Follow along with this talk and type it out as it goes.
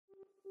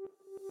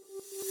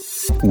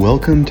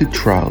Welcome to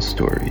Trial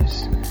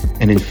Stories,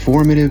 an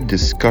informative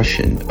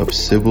discussion of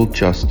civil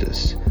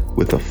justice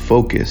with a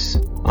focus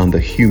on the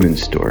human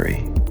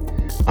story.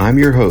 I'm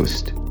your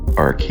host,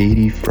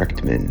 Arkady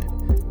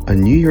Frechtman, a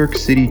New York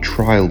City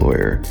trial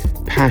lawyer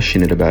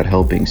passionate about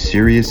helping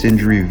serious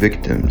injury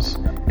victims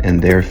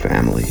and their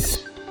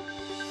families.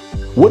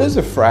 What is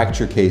a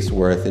fracture case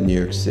worth in New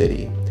York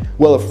City?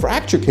 Well, a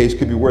fracture case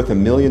could be worth $1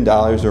 million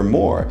or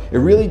more. It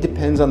really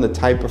depends on the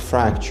type of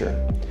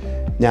fracture.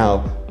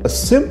 Now, a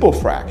simple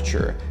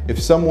fracture,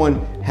 if someone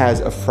has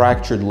a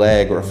fractured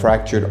leg or a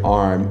fractured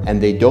arm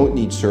and they don't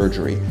need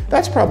surgery,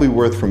 that's probably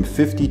worth from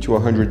 $50,000 to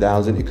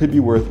 $100,000. It could be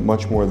worth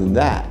much more than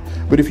that.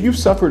 But if you've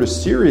suffered a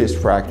serious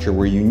fracture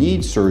where you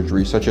need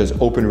surgery, such as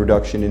open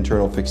reduction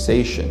internal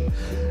fixation,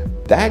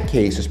 that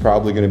case is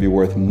probably going to be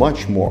worth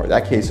much more.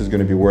 That case is going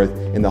to be worth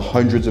in the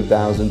hundreds of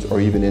thousands or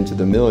even into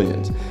the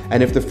millions.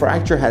 And if the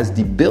fracture has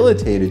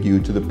debilitated you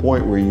to the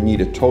point where you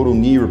need a total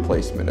knee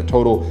replacement, a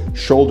total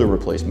shoulder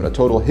replacement, a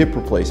total hip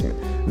replacement,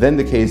 then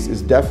the case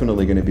is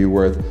definitely going to be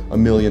worth $1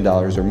 million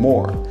or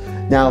more.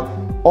 Now,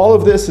 all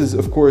of this is,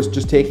 of course,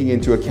 just taking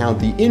into account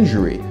the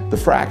injury, the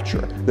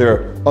fracture. There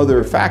are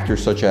other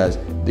factors such as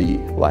the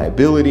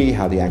liability,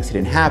 how the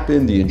accident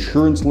happened, the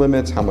insurance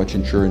limits, how much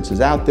insurance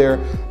is out there.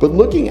 But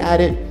looking at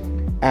it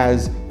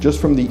as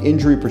just from the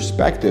injury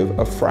perspective,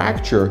 a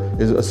fracture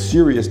is a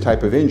serious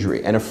type of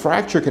injury. And a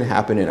fracture can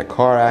happen in a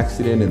car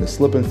accident, in a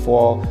slip and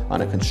fall,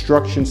 on a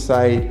construction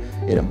site,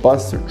 in a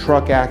bus or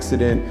truck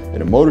accident,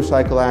 in a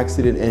motorcycle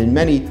accident, and in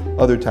many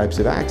other types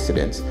of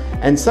accidents.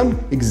 And some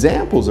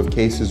examples of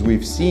cases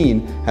we've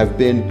seen have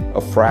been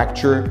a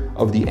fracture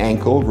of the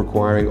ankle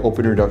requiring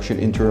open reduction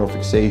internal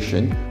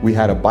fixation. We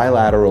had a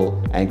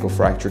bilateral ankle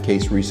fracture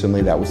case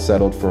recently that was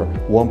settled for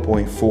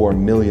 $1.4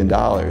 million.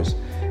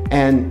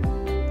 And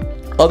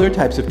other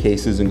types of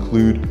cases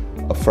include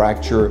a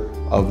fracture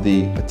of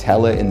the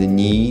patella in the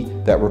knee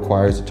that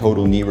requires a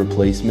total knee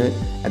replacement,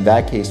 and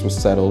that case was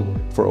settled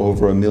for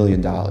over $1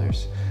 million.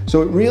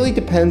 So it really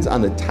depends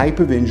on the type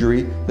of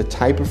injury, the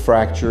type of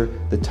fracture,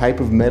 the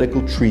type of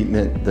medical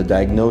treatment, the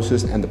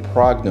diagnosis and the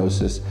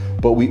prognosis,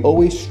 but we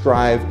always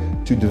strive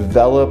to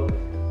develop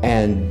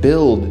and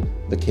build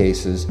the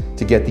cases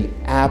to get the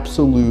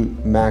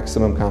absolute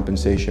maximum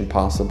compensation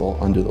possible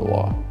under the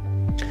law.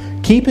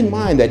 Keep in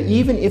mind that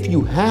even if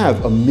you have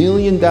 $1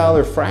 million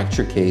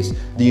fracture case,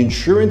 the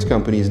insurance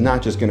company is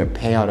not just going to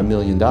pay out $1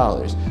 million.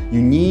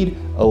 You need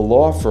a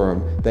law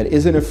firm that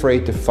isn't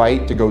afraid to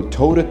fight, to go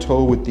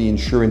toe-to-toe with the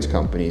insurance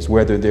companies,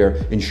 whether they're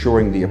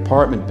insuring the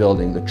apartment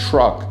building, the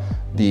truck,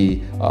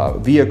 the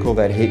vehicle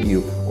that hit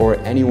you, or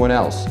anyone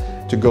else.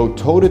 To go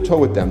toe-to-toe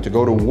with them, to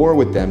go to war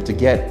with them, to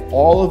get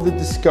all of the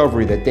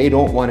discovery that they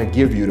don't want to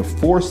give you, to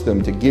force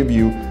them to give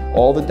you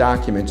all the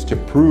documents to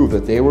prove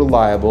that they were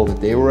liable, that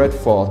they were at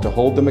fault, to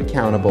hold them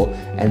accountable,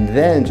 and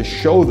then to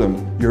show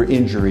them your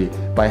injury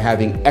by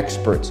having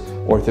experts,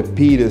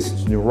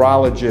 orthopedists,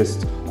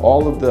 neurologists,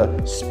 all of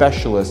the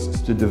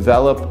specialists to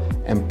develop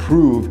and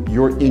prove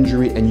your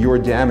injury and your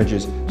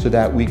damages so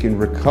that we can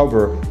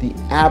recover the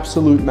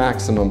absolute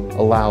maximum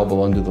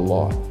allowable under the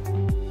law.